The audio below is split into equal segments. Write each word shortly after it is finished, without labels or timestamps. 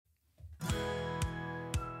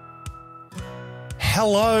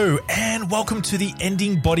Hello and welcome to the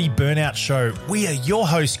Ending Body Burnout Show. We are your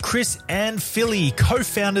hosts, Chris and Philly,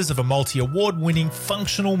 co-founders of a multi-award-winning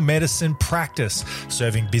functional medicine practice,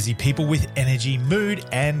 serving busy people with energy, mood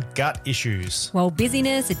and gut issues. While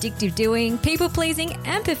busyness, addictive doing, people-pleasing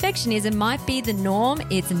and perfectionism might be the norm,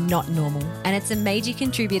 it's not normal, and it's a major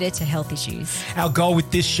contributor to health issues. Our goal with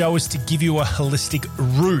this show is to give you a holistic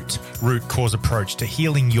root cause approach to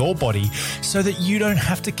healing your body so that you don't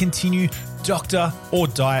have to continue doctor or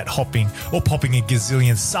diet hopping or popping a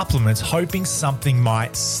gazillion supplements hoping something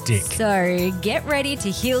might stick. So get ready to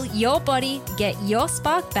heal your body, get your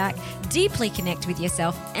spark back, deeply connect with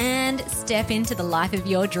yourself and step into the life of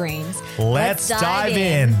your dreams. Let's dive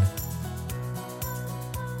in.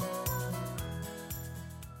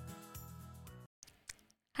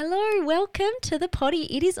 Hello, welcome to the potty.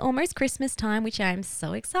 It is almost Christmas time, which I am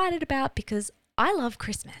so excited about because I love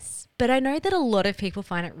Christmas, but I know that a lot of people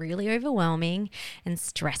find it really overwhelming and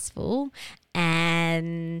stressful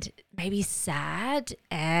and maybe sad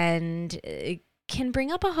and can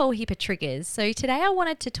bring up a whole heap of triggers. So today I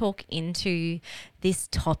wanted to talk into this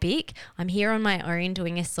topic. I'm here on my own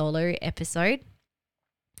doing a solo episode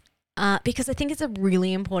because I think it's a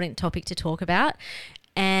really important topic to talk about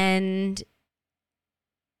and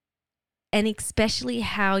especially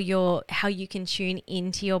how you can tune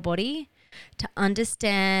into your body to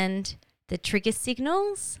understand the trigger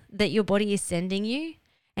signals that your body is sending you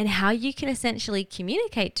and how you can essentially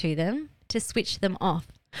communicate to them to switch them off,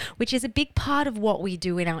 which is a big part of what we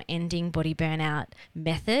do in our Ending Body Burnout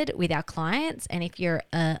method with our clients. And if you're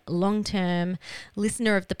a long-term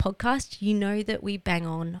listener of the podcast, you know that we bang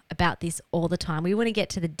on about this all the time. We want to get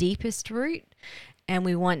to the deepest root and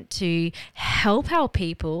we want to help our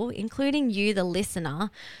people, including you, the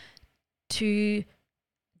listener, to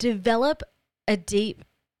develop a deep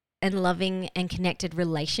and loving and connected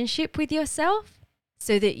relationship with yourself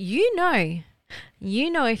so that you know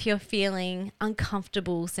if you're feeling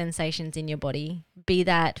uncomfortable sensations in your body, be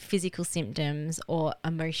that physical symptoms or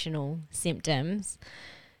emotional symptoms,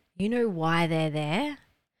 you know why they're there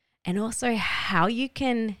and also how you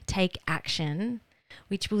can take action,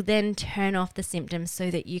 which will then turn off the symptoms so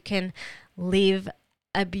that you can live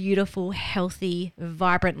a beautiful, healthy,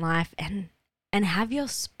 vibrant life and have your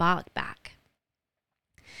spark back.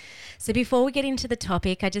 So before we get into the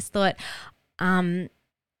topic, I just thought I'd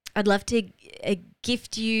love to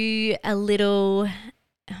gift you a little,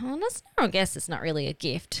 I guess it's not really a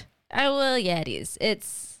gift. Oh, well, yeah, it is.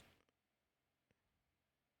 It's,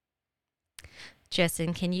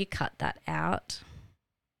 Jessen, can you cut that out?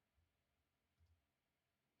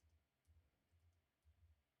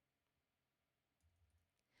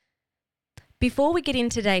 Before we get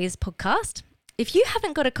into today's podcast, if you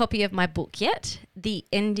haven't got a copy of my book yet, The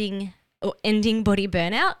Ending Body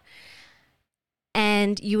Burnout,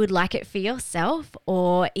 and you would like it for yourself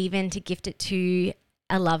or even to gift it to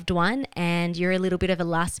a loved one and you're a little bit of a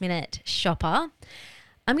last minute shopper,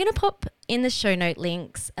 I'm going to pop in the show note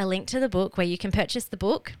links a link to the book where you can purchase the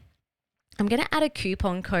book. I'm going to add a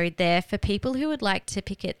coupon code there for people who would like to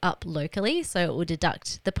pick it up locally, so it will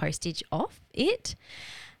deduct the postage off it.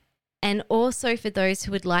 And also for those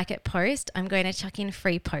who would like it post, I'm going to chuck in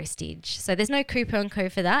free postage. So there's no coupon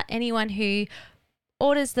code for that. Anyone who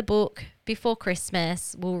orders the book before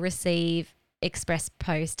Christmas will receive express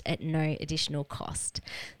post at no additional cost.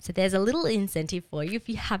 So there's a little incentive for you if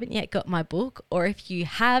you haven't yet got my book, or if you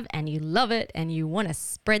have and you love it and you want to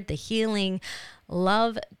spread the healing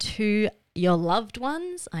love to your loved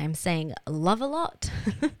ones. I am saying love a lot.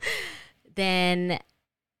 Then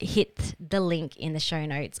hit the link in the show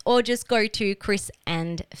notes or just go to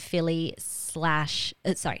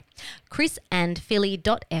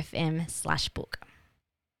chrisandphilly.fm/book.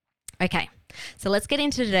 Okay, so let's get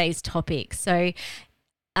into today's topic. So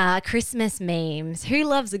Christmas memes. Who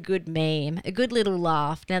loves a good meme, a good little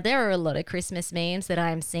laugh? Now, there are a lot of Christmas memes that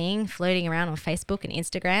I'm seeing floating around on Facebook and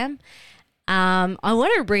Instagram. I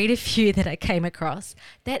want to read a few that I came across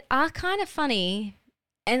that are kind of funny.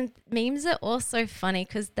 And memes are also funny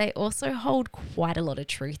because they also hold quite a lot of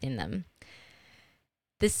truth in them.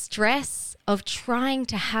 The stress of trying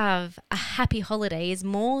to have a happy holiday is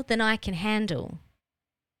more than I can handle.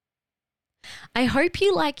 I hope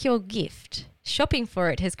you like your gift. Shopping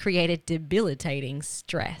for it has created debilitating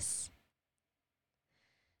stress.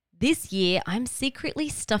 This year, I'm secretly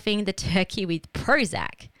stuffing the turkey with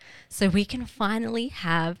Prozac so we can finally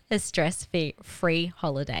have a stress-free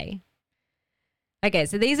holiday. Okay,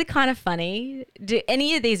 so these are kind of funny. Do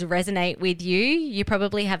any of these resonate with you? You're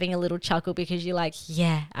probably having a little chuckle because you're like,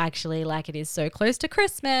 yeah, actually, like it is so close to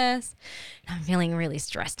Christmas. I'm feeling really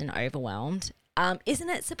stressed and overwhelmed. Isn't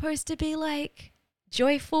it supposed to be like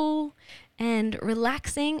joyful and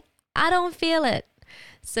relaxing, I don't feel it.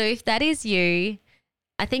 So if that is you,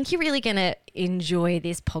 I think you're really going to enjoy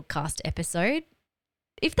this podcast episode.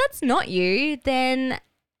 If that's not you, then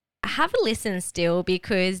have a listen still,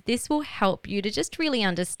 because this will help you to just really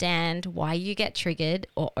understand why you get triggered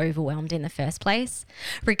or overwhelmed in the first place,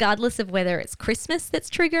 regardless of whether it's Christmas that's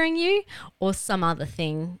triggering you or some other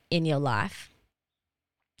thing in your life.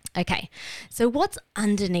 Okay, so what's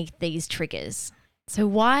underneath these triggers? So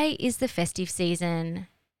why is the festive season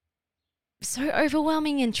so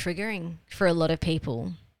overwhelming and triggering for a lot of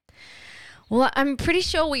people? Well, I'm pretty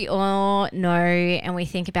sure we all know and we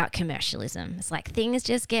think about commercialism. It's like things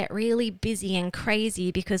just get really busy and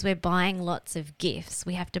crazy because we're buying lots of gifts.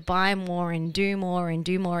 We have to buy more and do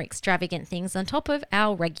more extravagant things on top of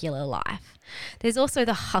our regular life. There's also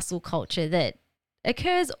the hustle culture that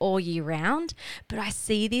occurs all year round, but I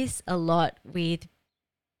see this a lot with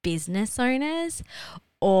business owners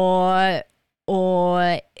or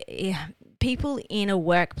people in a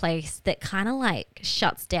workplace that kind of like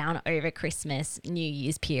shuts down over Christmas, New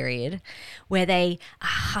Year's period, where they are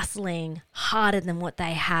hustling harder than what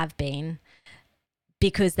they have been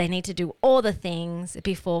because they need to do all the things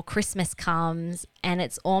before Christmas comes. And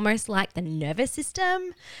it's almost like the nervous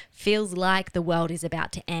system feels like the world is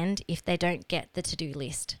about to end if they don't get the to-do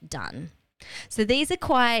list done. So these are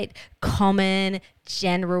quite common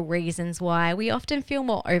general reasons why we often feel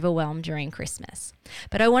more overwhelmed during Christmas.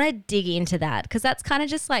 But I want to dig into that because that's kind of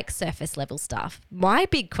just like surface level stuff. My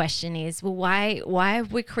big question is, well, why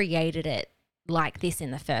have we created it like this in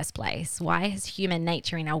the first place? Why has human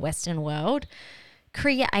nature in our Western world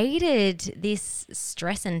created this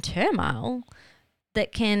stress and turmoil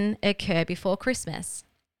that can occur before Christmas?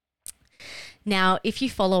 Now, if you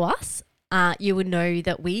follow us, you would know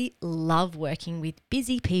that we love working with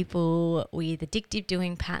busy people with addictive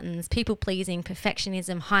doing patterns, people pleasing,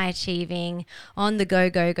 perfectionism, high achieving, on the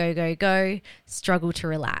go, struggle to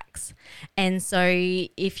relax. And so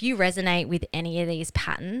if you resonate with any of these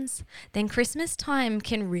patterns, then Christmas time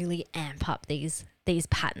can really amp up these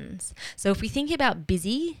patterns. So if we think about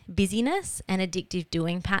busyness and addictive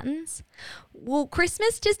doing patterns, well,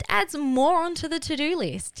 Christmas just adds more onto the to-do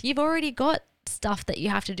list. You've already got stuff that you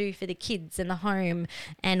have to do for the kids and the home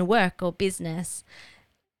and work or business.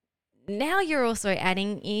 Now you're also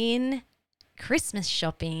adding in Christmas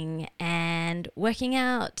shopping and working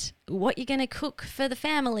out what you're going to cook for the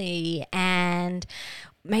family and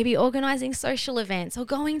maybe organizing social events or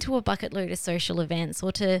going to a bucket load of social events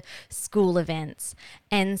or to school events.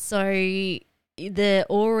 And so the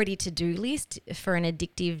already to-do list for an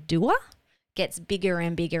addictive doer gets bigger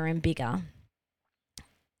and bigger and bigger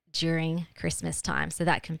during Christmas time. So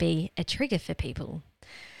that can be a trigger for people.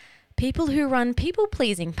 People who run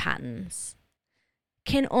people-pleasing patterns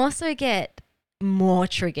can also get more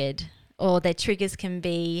triggered, or their triggers can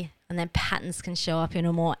be, and their patterns can show up in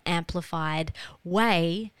a more amplified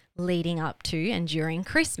way leading up to and during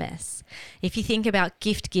Christmas. If you think about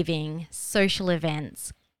gift giving, social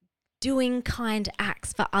events, doing kind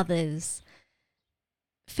acts for others,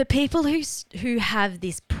 for people who have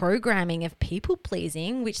this programming of people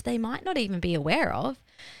pleasing, which they might not even be aware of,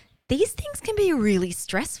 these things can be really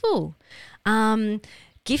stressful.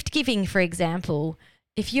 Gift giving, for example,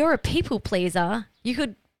 if you're a people pleaser, you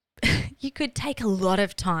could take a lot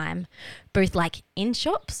of time, both like in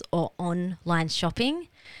shops or online shopping,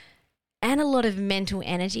 and a lot of mental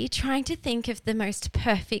energy trying to think of the most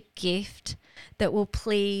perfect gift that will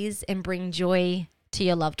please and bring joy to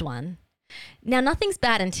your loved one. Now, nothing's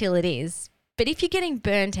bad until it is, but if you're getting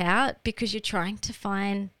burnt out because you're trying to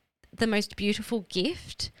find the most beautiful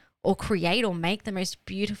gift or create or make the most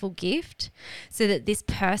beautiful gift so that this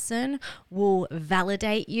person will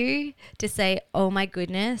validate you to say, oh my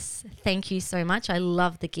goodness, thank you so much, I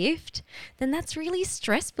love the gift, then that's really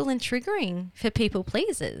stressful and triggering for people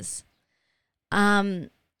pleasers.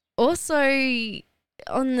 Also,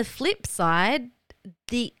 on the flip side,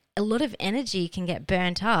 a lot of energy can get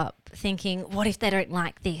burnt up thinking, what if they don't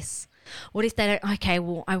like this? What if they don't, okay,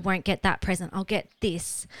 well, I won't get that present. I'll get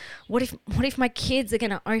this. What if my kids are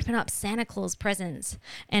going to open up Santa Claus presents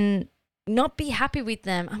and not be happy with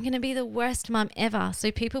them? I'm going to be the worst mum ever.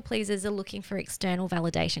 So people pleasers are looking for external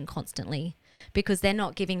validation constantly because they're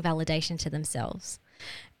not giving validation to themselves.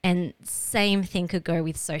 And same thing could go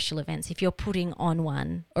with social events. If you're putting on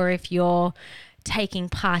one or if you're taking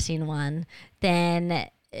part in one, then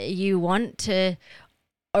you want to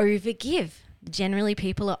overgive. Generally,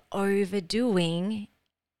 people are overdoing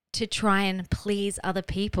to try and please other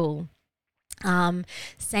people.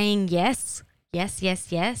 Saying yes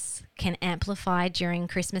can amplify during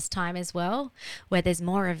Christmas time as well, where there's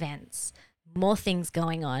more events, more things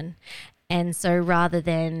going on. And so rather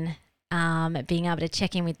than being able to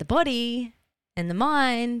check in with the body and the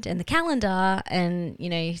mind and the calendar and,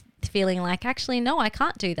 feeling like, actually, no, I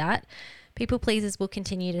can't do that, people pleasers will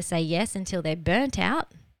continue to say yes until they're burnt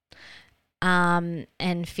out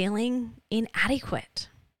and feeling inadequate.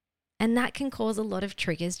 And that can cause a lot of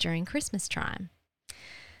triggers during Christmas time.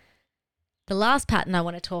 The last pattern I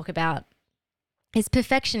want to talk about is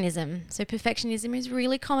perfectionism. So perfectionism is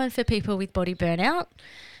really common for people with body burnout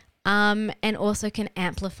and also can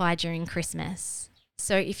amplify during Christmas.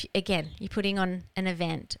 So if, again, you're putting on an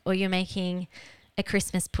event or you're making a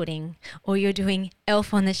Christmas pudding or you're doing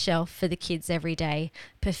Elf on the Shelf for the kids every day,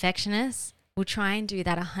 perfectionists will try and do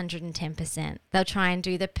that 110%. They'll try and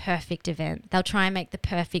do the perfect event. They'll try and make the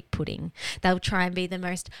perfect pudding. They'll try and be the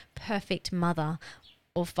most perfect mother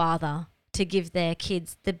or father to give their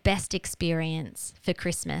kids the best experience for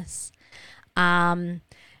Christmas. And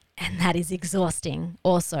that is exhausting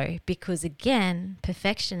also because, again,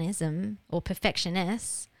 perfectionism or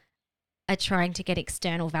perfectionists are trying to get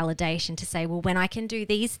external validation to say, well, when I can do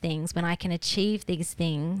these things, when I can achieve these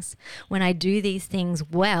things, when I do these things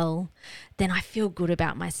well, then I feel good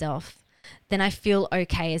about myself. Then I feel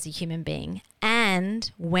okay as a human being. And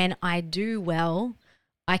when I do well,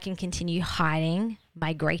 I can continue hiding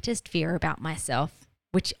my greatest fear about myself,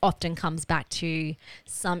 which often comes back to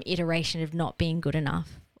some iteration of not being good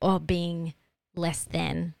enough or being less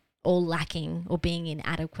than or lacking or being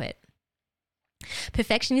inadequate.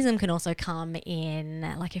 Perfectionism can also come in,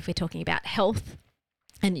 like if we're talking about health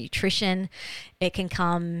and nutrition, it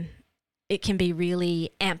can be really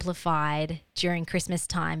amplified during Christmas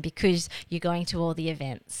time because you're going to all the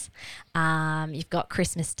events. You've got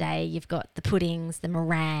Christmas Day, you've got the puddings, the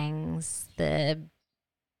meringues, the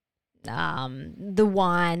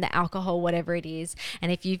wine, the alcohol, whatever it is.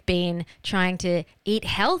 And if you've been trying to eat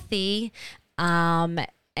healthy,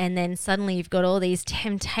 and then suddenly you've got all these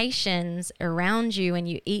temptations around you and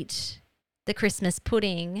you eat the Christmas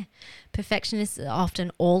pudding, perfectionists are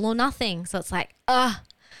often all or nothing. So it's like, I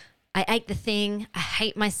ate the thing, I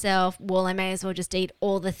hate myself, well, I may as well just eat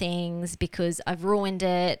all the things because I've ruined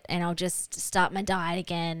it and I'll just start my diet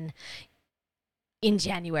again in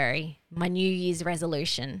January, my New Year's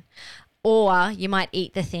resolution. Or you might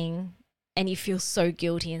eat the thing and you feel so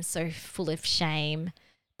guilty and so full of shame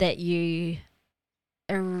that you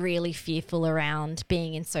are really fearful around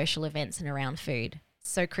being in social events and around food.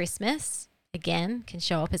 So Christmas, again, can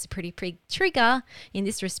show up as a pretty big trigger in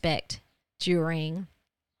this respect during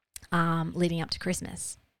leading up to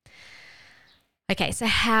Christmas. Okay, so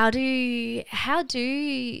how do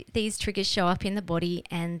these triggers show up in the body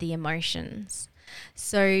and the emotions?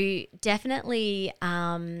 So definitely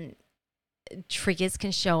triggers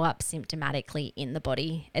can show up symptomatically in the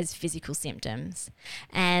body as physical symptoms.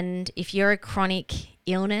 And if you're a chronic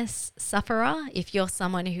illness sufferer, if you're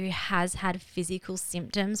someone who has had physical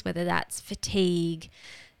symptoms, whether that's fatigue,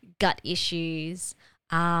 gut issues,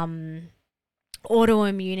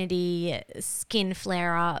 autoimmunity, skin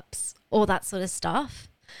flare-ups, all that sort of stuff,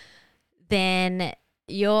 then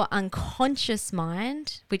your unconscious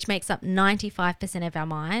mind, which makes up 95% of our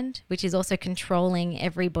mind, which is also controlling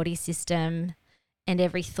every body system and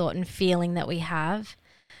every thought and feeling that we have,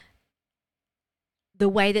 the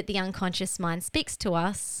way that the unconscious mind speaks to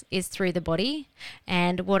us is through the body.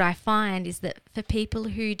 And what I find is that for people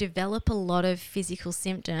who develop a lot of physical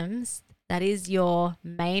symptoms, that is your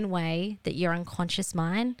main way that your unconscious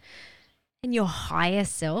mind and your higher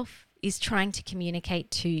self is trying to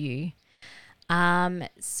communicate to you.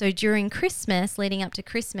 So during Christmas, leading up to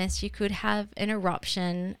Christmas, you could have an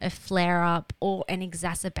eruption, a flare-up, or an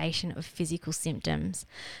exacerbation of physical symptoms.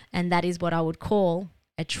 And that is what I would call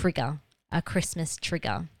a trigger, a Christmas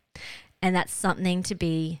trigger. And that's something to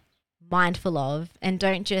be mindful of, and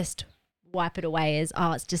don't just wipe it away as,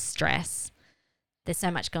 oh, it's just stress. There's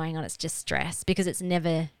so much going on, it's just stress, because it's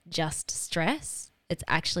never just stress. It's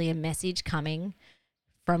actually a message coming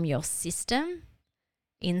from your system.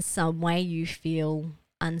 In some way you feel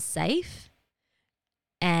unsafe.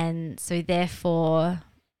 And so therefore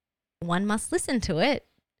one must listen to it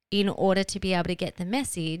in order to be able to get the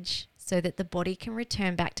message so that the body can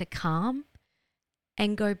return back to calm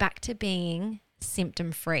and go back to being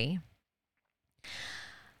symptom-free.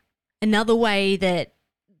 Another way that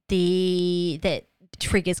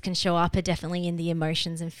triggers can show up are definitely in the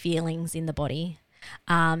emotions and feelings in the body.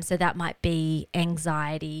 So that might be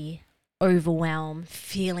anxiety, overwhelm,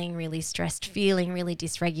 feeling really stressed, feeling really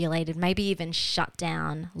dysregulated, maybe even shut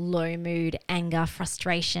down, low mood, anger,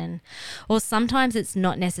 frustration. Or sometimes it's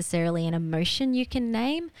not necessarily an emotion you can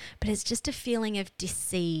name, but it's just a feeling of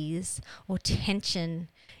dis-ease or tension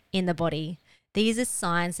in the body. these are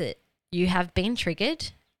signs that you have been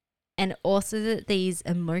triggered, and also that these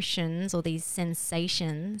emotions or these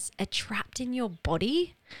sensations are trapped in your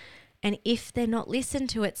body. And if they're not listened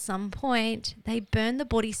to at some point, they burn the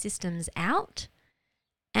body systems out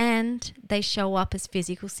and they show up as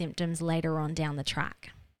physical symptoms later on down the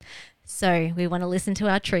track. So we want to listen to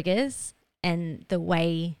our triggers and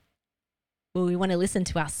we want to listen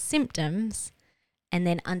to our symptoms and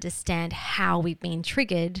then understand how we've been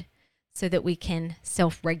triggered so that we can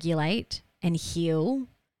self-regulate and heal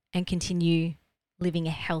and continue living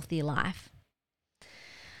a healthy life.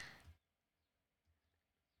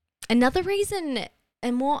 Another reason,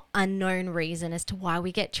 a more unknown reason as to why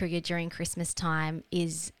we get triggered during Christmas time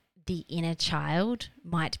is the inner child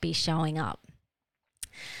might be showing up.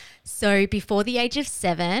 So before the age of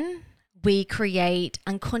 7, we create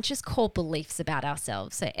unconscious core beliefs about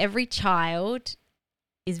ourselves. So every child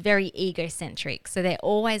is very egocentric. So they're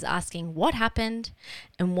always asking, what happened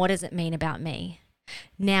and what does it mean about me?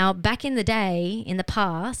 Now, back in the day, in the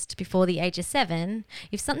past, before the age of 7,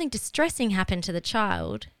 if something distressing happened to the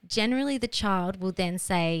child, generally the child will then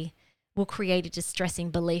will create a distressing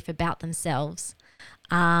belief about themselves.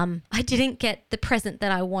 I didn't get the present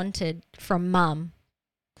that I wanted from mum.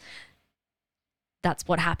 That's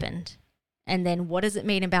what happened. And then what does it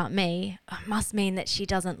mean about me? It must mean that she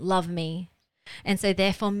doesn't love me. And so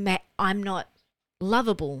therefore I'm not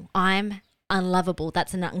lovable. I'm unlovable.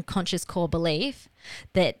 That's an unconscious core belief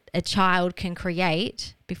that a child can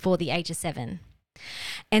create before the age of 7.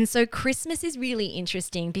 And so Christmas is really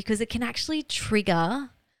interesting because it can actually trigger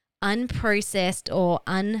unprocessed or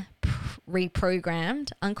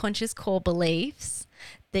unreprogrammed unconscious core beliefs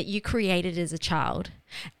that you created as a child.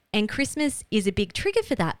 And Christmas is a big trigger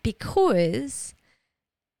for that because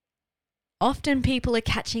often people are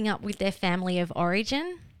catching up with their family of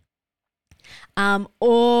origin,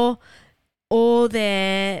 or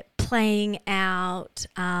they're playing out,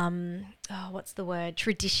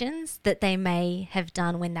 traditions that they may have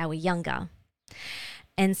done when they were younger.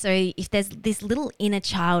 And so if there's this little inner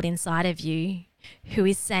child inside of you who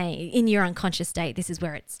is saying, in your unconscious state, this is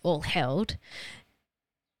where it's all held,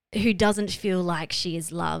 who doesn't feel like she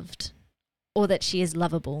is loved or that she is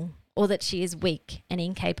lovable or that she is weak and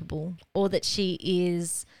incapable or that she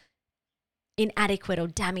is inadequate or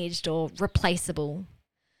damaged or replaceable,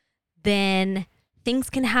 then things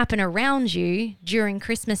can happen around you during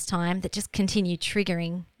Christmas time that just continue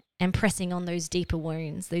triggering and pressing on those deeper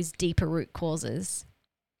wounds, those deeper root causes.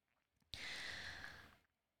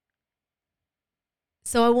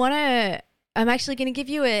 So I'm actually going to give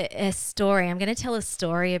you a story. I'm going to tell a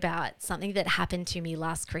story about something that happened to me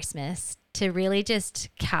last Christmas to really just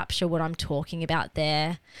capture what I'm talking about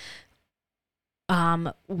there,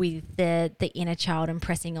 with the inner child and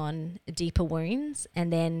pressing on deeper wounds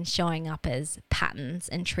and then showing up as patterns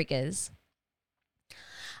and triggers.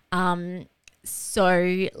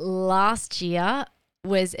 So last year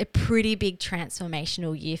was a pretty big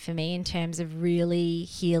transformational year for me in terms of really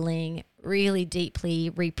healing, really deeply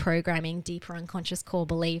reprogramming deeper unconscious core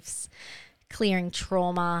beliefs, clearing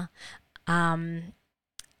trauma,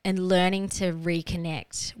 and learning to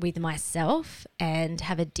reconnect with myself and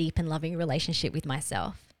have a deep and loving relationship with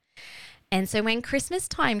myself. And so when Christmas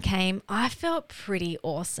time came, I felt pretty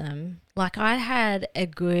awesome. Like I had a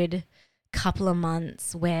good couple of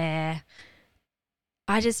months where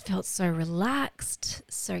I just felt so relaxed,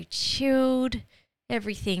 so chilled.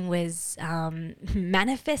 Everything was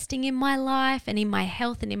manifesting in my life and in my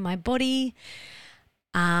health and in my body.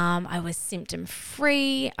 I was symptom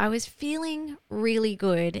free. I was feeling really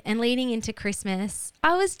good. And leading into Christmas,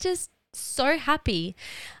 I was just so happy.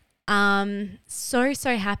 So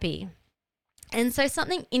happy. And so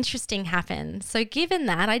something interesting happened. So given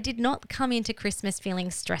that I did not come into Christmas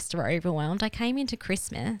feeling stressed or overwhelmed, I came into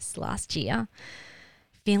Christmas last year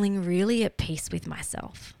feeling really at peace with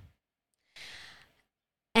myself.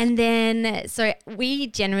 And then, so we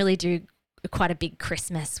generally do quite a big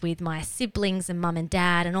Christmas with my siblings and mum and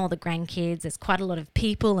dad and all the grandkids. There's quite a lot of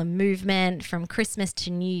people and movement from Christmas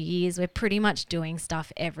to New Year's. We're pretty much doing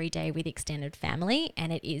stuff every day with extended family,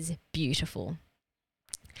 and it is beautiful.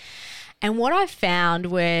 And what I found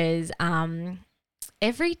was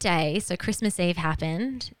every day, so Christmas Eve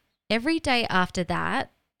happened, every day after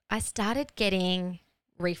that, I started getting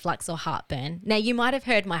reflux or heartburn. Now, you might have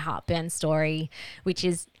heard my heartburn story, which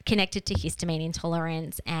is connected to histamine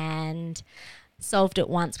intolerance, and solved it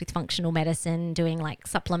once with functional medicine, doing like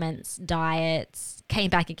supplements, diets,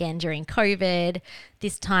 came back again during COVID.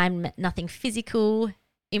 This time, nothing physical,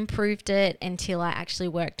 improved it until I actually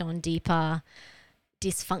worked on deeper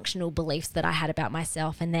dysfunctional beliefs that I had about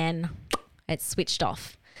myself, and then it switched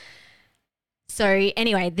off. So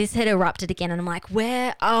anyway, this had erupted again, and I'm like,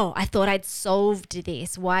 where? Oh, I thought I'd solved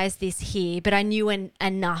this. Why is this here? But I knew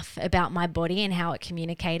enough about my body and how it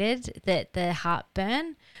communicated that the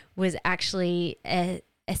heartburn was actually a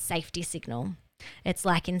safety signal. It's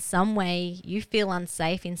like in some way you feel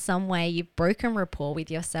unsafe, in some way you've broken rapport with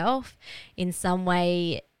yourself, in some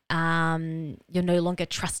way you're no longer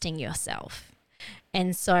trusting yourself.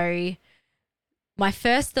 And so my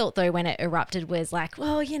first thought, though, when it erupted was like,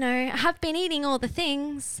 well, you know, I have been eating all the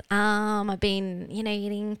things. I've been, you know,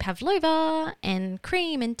 eating pavlova and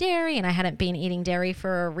cream and dairy, and I hadn't been eating dairy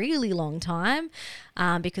for a really long time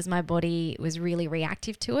because my body was really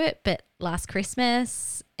reactive to it. But last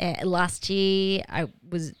year, I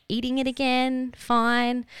was eating it again,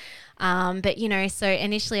 fine. But, you know, so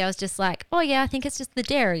initially I was just like, oh, yeah, I think it's just the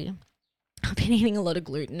dairy. I've been eating a lot of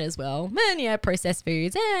gluten as well, and yeah, processed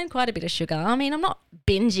foods and quite a bit of sugar. I mean, I'm not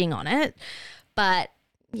binging on it, but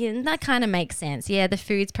yeah, that kind of makes sense. Yeah, the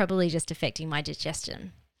food's probably just affecting my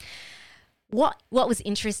digestion. What was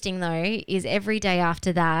interesting though is every day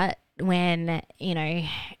after that, when, you know,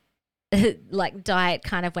 like diet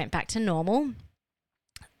kind of went back to normal,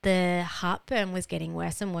 the heartburn was getting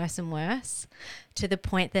worse and worse and worse, to the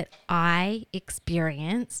point that I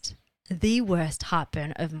experienced the worst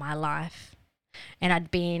heartburn of my life. And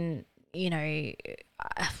I'd been, you know,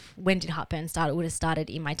 when did heartburn start? It would have started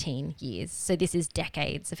in my teen years. So this is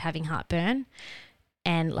decades of having heartburn.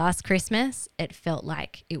 And last Christmas, it felt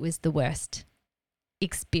like it was the worst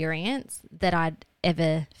experience that I'd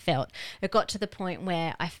ever felt. It got to the point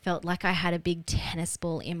where I felt like I had a big tennis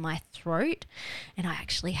ball in my throat, and I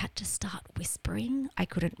actually had to start whispering. I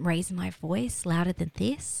couldn't raise my voice louder than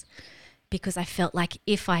this, because I felt like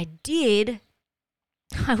if I did,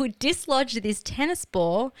 I would dislodge this tennis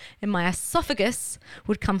ball and my esophagus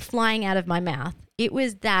would come flying out of my mouth. It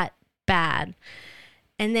was that bad.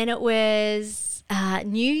 And then it was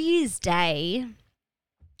New Year's Day,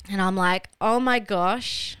 and I'm like, oh my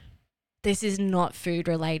gosh, this is not food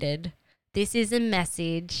related. This is a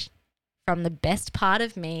message from the best part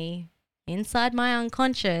of me inside my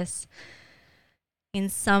unconscious,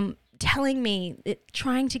 telling me,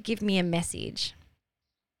 trying to give me a message.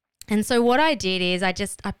 And so what I did is I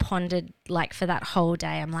pondered like for that whole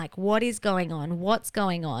day. I'm like, what is going on? What's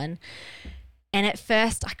going on? And at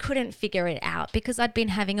first I couldn't figure it out because I'd been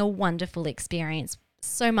having a wonderful experience,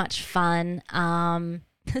 so much fun,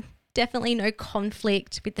 definitely no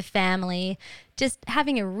conflict with the family, just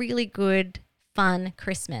having a really good, fun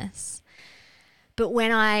Christmas. But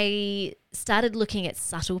when I started looking at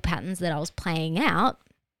subtle patterns that I was playing out,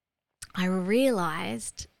 I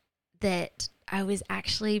realized that I was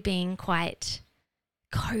actually being quite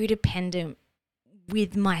codependent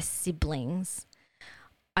with my siblings.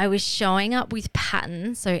 I was showing up with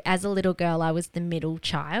patterns. So as a little girl, I was the middle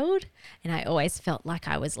child, and I always felt like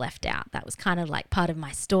I was left out. That was kind of like part of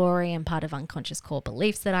my story and part of unconscious core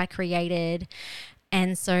beliefs that I created.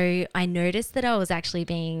 And so I noticed that I was actually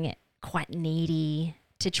being quite needy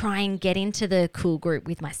to try and get into the cool group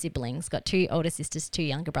with my siblings. Got 2 older sisters, 2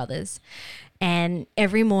 younger brothers. And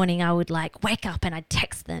every morning I would like wake up and I'd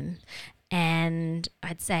text them and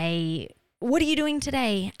I'd say, what are you doing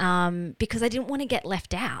today? Because I didn't want to get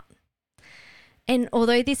left out. And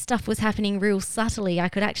although this stuff was happening real subtly, I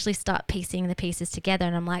could actually start piecing the pieces together.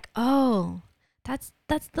 And I'm like, oh, that's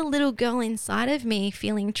the little girl inside of me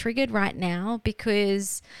feeling triggered right now,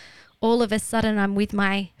 because all of a sudden I'm with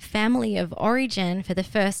my family of origin for the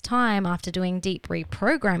first time after doing deep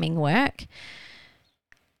reprogramming work.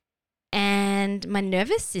 And my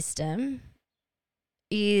nervous system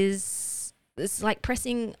it's like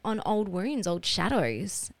pressing on old wounds, old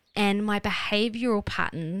shadows. And my behavioral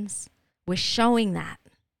patterns were showing that.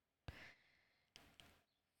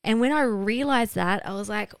 And when I realized that, I was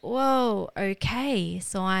like, whoa, okay.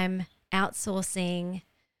 So I'm outsourcing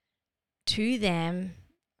to them.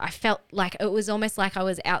 I felt like it was almost like I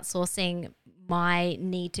was outsourcing my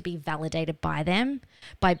need to be validated by them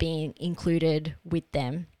by being included with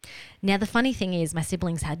them. Now, the funny thing is my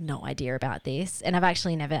siblings had no idea about this, and I've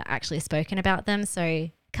actually never actually spoken about them. So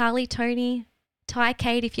Carly, Tony, Ty,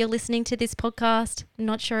 Kate, if you're listening to this podcast, I'm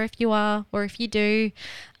not sure if you are or if you do,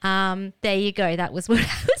 there you go. That was what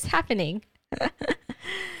was happening.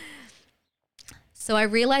 So I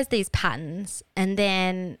realized these patterns, and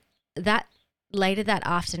then later that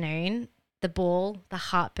afternoon, the ball, the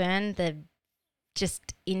heartburn, the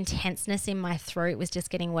just intenseness in my throat was just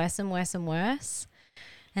getting worse and worse and worse.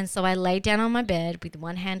 And so I laid down on my bed with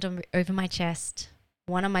one hand over my chest,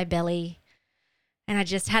 one on my belly, and I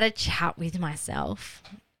just had a chat with myself.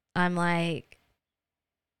 I'm like,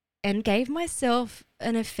 and gave myself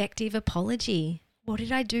an effective apology. What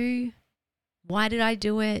did I do? Why did I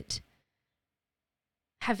do it?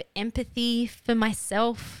 Have empathy for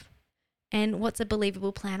myself. And what's a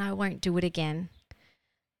believable plan? I won't do it again.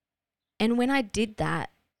 And when I did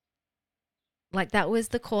that, like that was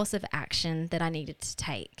the course of action that I needed to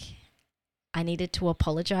take. I needed to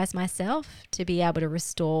apologize myself to be able to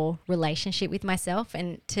restore relationship with myself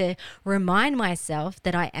and to remind myself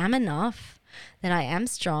that I am enough, that I am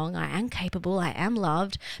strong, I am capable, I am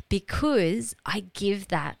loved, because I give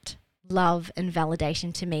that love and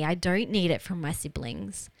validation to me. I don't need it from my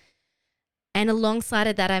siblings. And alongside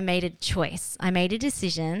of that, I made a choice. I made a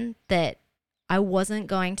decision that I wasn't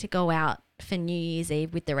going to go out for New Year's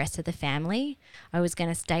Eve with the rest of the family. I was going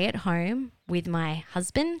to stay at home with my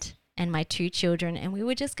husband and my 2 children, and we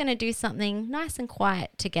were just going to do something nice and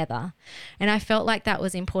quiet together. And I felt like that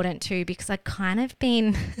was important too, because I'd kind of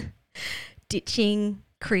been ditching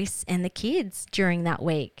Chris and the kids during that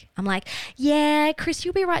week. I'm like, yeah, Chris,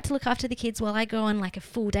 you'll be right to look after the kids while I go on like a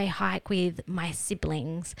full day hike with my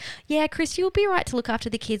siblings. Yeah, Chris, you'll be right to look after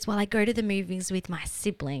the kids while I go to the movies with my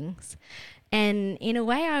siblings. And in a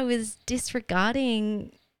way, I was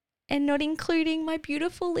disregarding and not including my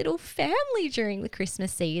beautiful little family during the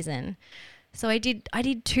Christmas season. So I did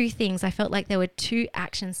 2 things. I felt like there were 2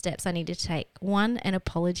 action steps I needed to take. 1, an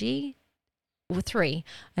apology. Or 3,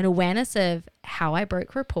 an awareness of how I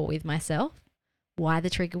broke rapport with myself, why the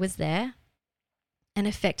trigger was there, an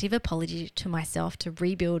effective apology to myself to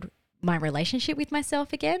rebuild my relationship with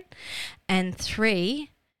myself again, and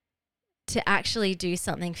 3, to actually do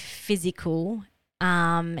something physical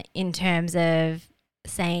in terms of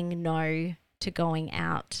saying no to going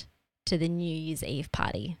out to the New Year's Eve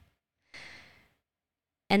party.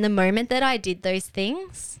 And the moment that I did those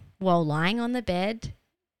things while lying on the bed,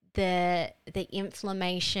 the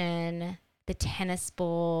inflammation, the tennis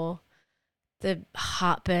ball, the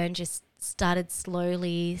heartburn just started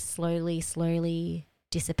slowly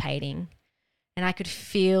dissipating. And I could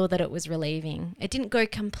feel that it was relieving. It didn't go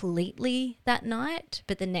completely that night,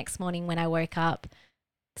 but the next morning when I woke up,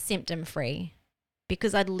 symptom free,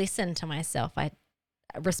 because I'd listened to myself. I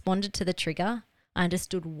responded to the trigger. I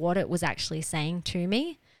understood what it was actually saying to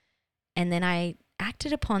me. And then I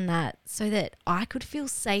acted upon that so that I could feel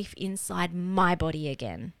safe inside my body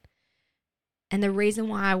again. And the reason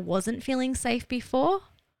why I wasn't feeling safe before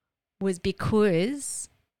was because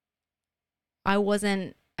I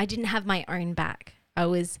didn't have my own back. I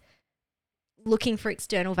was looking for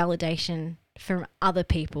external validation from other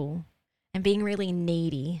people and being really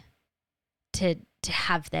needy to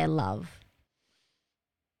have their love.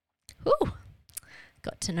 Ooh,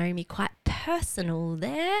 got to know me quite personal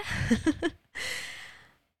there.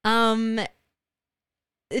 Now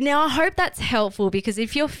I hope that's helpful, because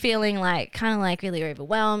if you're feeling like kind of like really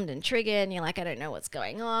overwhelmed and triggered and you're like, I don't know what's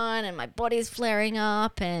going on and my body's flaring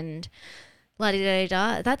up and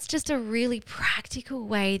la-di-da-da-da, that's just a really practical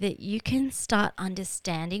way that you can start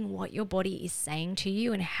understanding what your body is saying to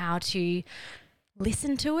you and how to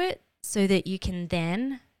listen to it so that you can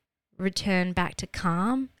then return back to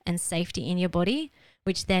calm and safety in your body,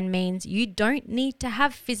 which then means you don't need to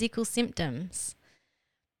have physical symptoms.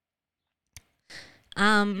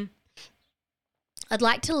 I'd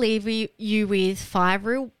like to leave you with 5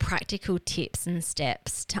 real practical tips and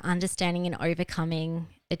steps to understanding and overcoming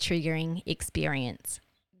a triggering experience.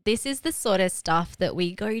 This is the sort of stuff that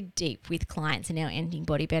we go deep with clients in our Ending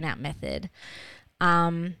Body Burnout method,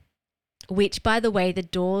 which, by the way, the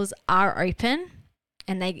doors are open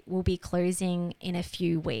and they will be closing in a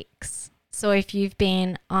few weeks. So if you've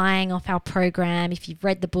been eyeing off our program, if you've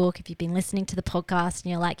read the book, if you've been listening to the podcast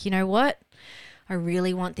and you're like, you know what, I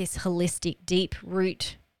really want this holistic, deep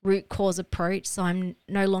root cause approach, so I'm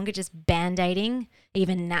no longer just band-aiding,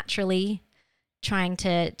 even naturally trying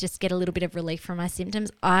to just get a little bit of relief from my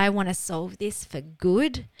symptoms. I want to solve this for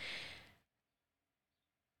good.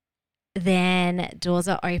 Then doors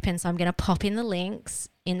are open. So I'm going to pop in the links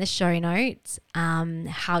in the show notes,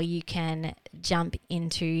 how you can jump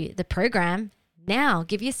into the program now.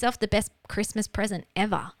 Give yourself the best Christmas present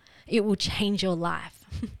ever. It will change your life.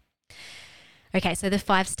 Okay, so the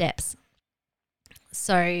 5 steps.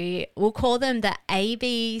 So we'll call them the A,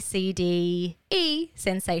 B, C, D, E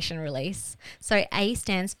sensation release. So A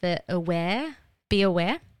stands for aware, be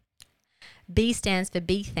aware. B stands for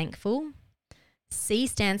be thankful. C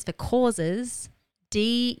stands for causes.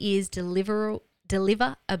 D is deliver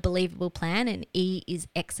a believable plan. And E is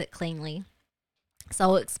exit cleanly. So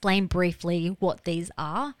I'll explain briefly what these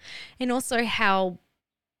are and also how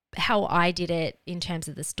I did it in terms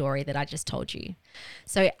of the story that I just told you.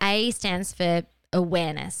 So A stands for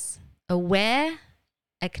awareness. Aware,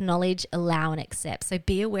 acknowledge, allow, and accept. So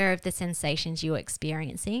be aware of the sensations you're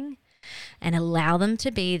experiencing. and allow them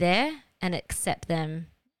to be there and accept them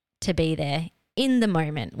to be there in the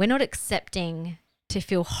moment. We're not accepting to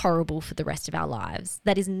feel horrible for the rest of our lives.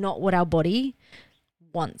 That is not what our body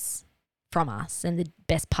wants from us and the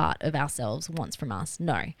best part of ourselves wants from us.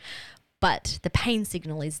 No. But the pain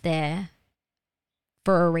signal is there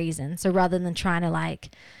for a reason. So rather than trying to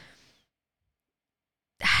like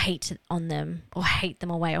hate on them or hate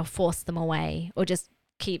them away or force them away or just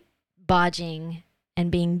keep barging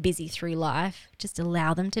and being busy through life, just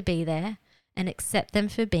allow them to be there and accept them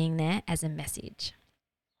for being there as a message.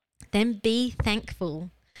 Then be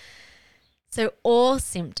thankful. So all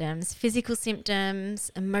symptoms, physical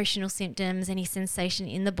symptoms, emotional symptoms, any sensation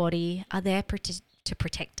in the body are there to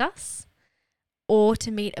protect us or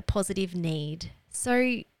to meet a positive need.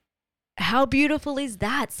 So how beautiful is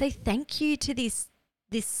that? Say thank you to this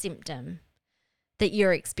symptom that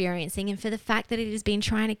you're experiencing and for the fact that it has been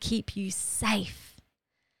trying to keep you safe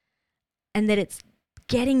and that it's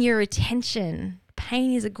getting your attention.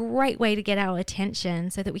 Pain is a great way to get our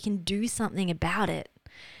attention so that we can do something about it.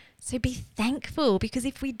 So be thankful, because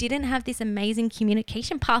if we didn't have this amazing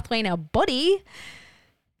communication pathway in our body,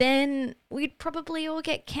 then we'd probably all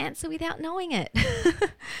get cancer without knowing it.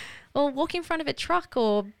 Or walk in front of a truck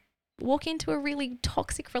or walk into a really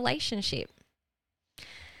toxic relationship.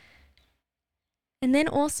 And then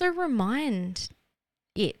also remind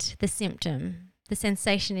the symptom, the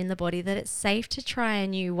sensation in the body, that it's safe to try a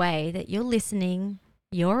new way, that you're listening,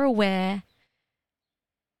 you're aware,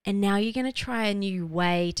 and now you're going to try a new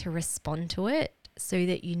way to respond to it so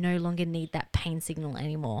that you no longer need that pain signal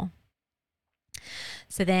anymore.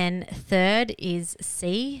 So then third is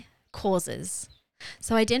C, causes.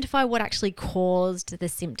 So identify what actually caused the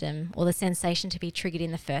symptom or the sensation to be triggered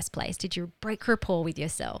in the first place. Did you break rapport with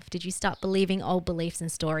yourself? Did you start believing old beliefs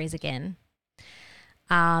and stories again?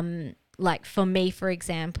 Like for me, for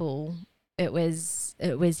example, it was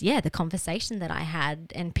the conversation that I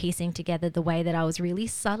had and piecing together the way that I was really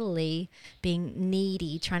subtly being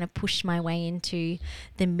needy, trying to push my way into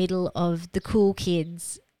the middle of the cool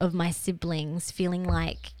kids of my siblings, feeling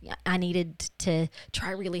like I needed to try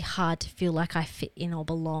really hard to feel like I fit in or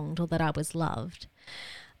belonged or that I was loved.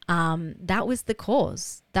 That was the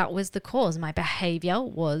cause. My behavior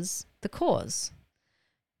was the cause.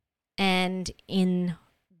 And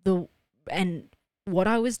what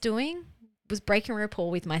I was doing was breaking rapport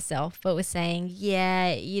with myself, but was saying,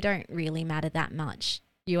 yeah, you don't really matter that much.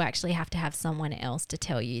 You actually have to have someone else to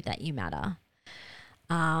tell you that you matter.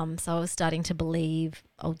 So I was starting to believe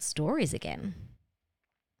old stories again.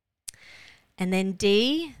 And then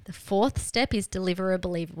D, the fourth step, is deliver a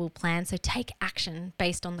believable plan. So take action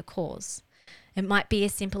based on the cause. It might be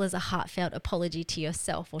as simple as a heartfelt apology to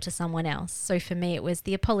yourself or to someone else. So for me, it was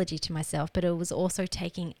the apology to myself, but it was also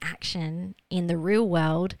taking action in the real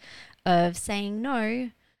world of saying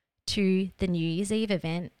no to the New Year's Eve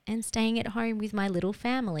event and staying at home with my little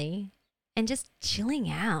family and just chilling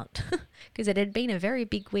out because it had been a very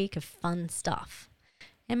big week of fun stuff.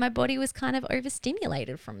 And my body was kind of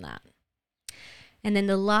overstimulated from that. And then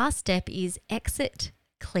the last step is exit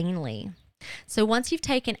cleanly. So once you've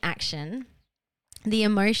taken action, the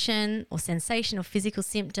emotion or sensation or physical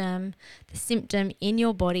symptom, the symptom in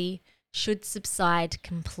your body should subside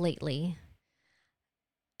completely.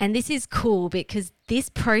 And this is cool because this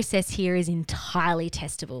process here is entirely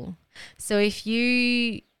testable. So if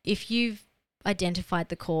you've identified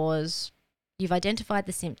the cause, you've identified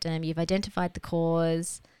the symptom, you've identified the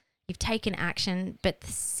cause, you've taken action, but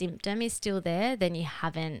the symptom is still there, then you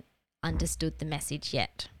haven't understood the message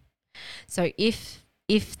yet. So if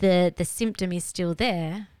the symptom is still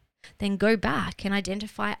there, then go back and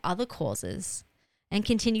identify other causes and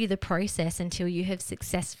continue the process until you have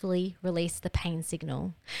successfully released the pain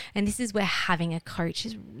signal. And this is where having a coach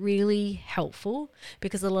is really helpful,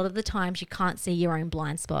 because a lot of the times you can't see your own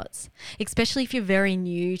blind spots, especially if you're very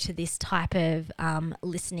new to this type of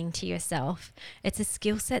listening to yourself. It's a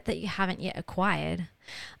skill set that you haven't yet acquired.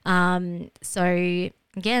 So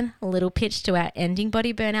again, a little pitch to our Ending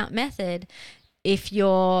Body Burnout method. If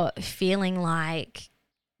you're feeling like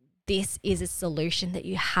this is a solution that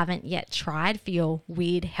you haven't yet tried for your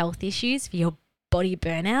weird health issues, for your body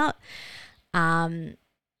burnout,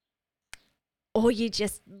 or you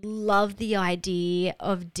just love the idea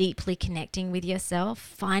of deeply connecting with yourself,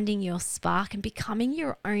 finding your spark and becoming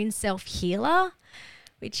your own self-healer,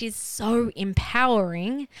 which is so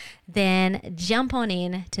empowering, then jump on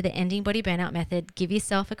in to the Ending Body Burnout method. Give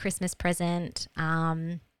yourself a Christmas present.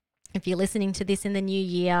 If you're listening to this in the new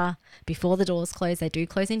year, before the doors close, they do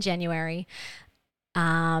close in January.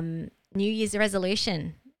 New Year's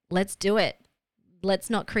resolution. Let's do it. let's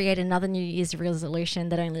not create another New Year's resolution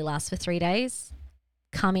that only lasts for 3 days.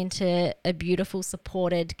 Come into a beautiful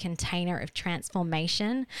supported container of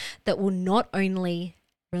transformation that will not only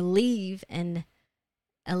relieve and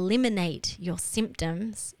eliminate your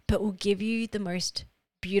symptoms, but will give you the most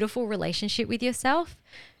beautiful relationship with yourself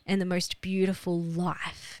and the most beautiful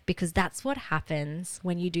life, because that's what happens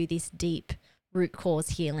when you do this deep root cause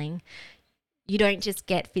healing. You don't just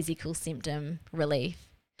get physical symptom relief.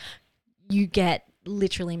 You get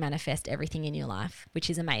literally manifest everything in your life, which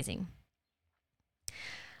is amazing.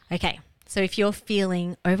 Okay, so if you're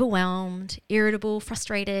feeling overwhelmed, irritable,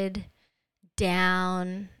 frustrated,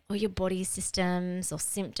 down, or your body systems or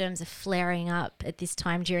symptoms are flaring up at this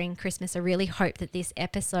time during Christmas, I really hope that this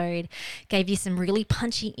episode gave you some really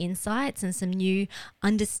punchy insights and some new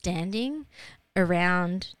understanding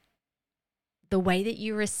around the way that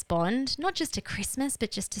you respond, not just to Christmas,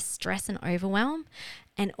 but just to stress and overwhelm.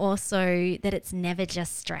 And also that it's never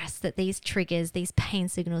just stress, that these triggers, these pain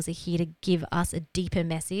signals are here to give us a deeper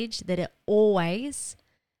message, that it always,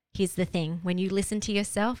 here's the thing, when you listen to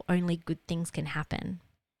yourself, only good things can happen.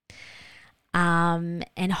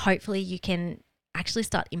 And hopefully you can actually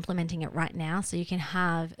start implementing it right now so you can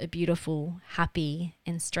have a beautiful, happy,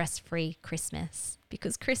 and stress-free Christmas,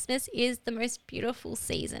 because Christmas is the most beautiful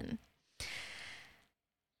season.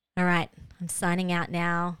 All right, I'm signing out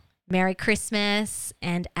now. Merry Christmas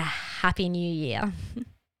and a Happy New Year.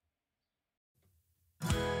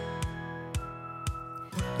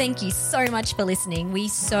 Thank you so much for listening. We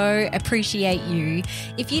so appreciate you.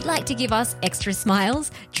 If you'd like to give us extra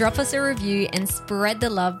smiles, drop us a review and spread the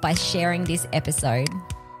love by sharing this episode.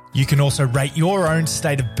 You can also rate your own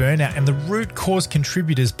state of burnout and the root cause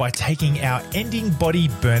contributors by taking our Ending Body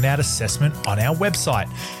Burnout Assessment on our website.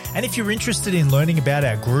 And if you're interested in learning about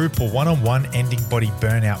our group or one-on-one Ending Body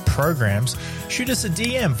Burnout programs, shoot us a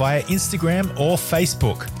DM via Instagram or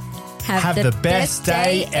Facebook. Have the best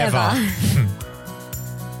day ever.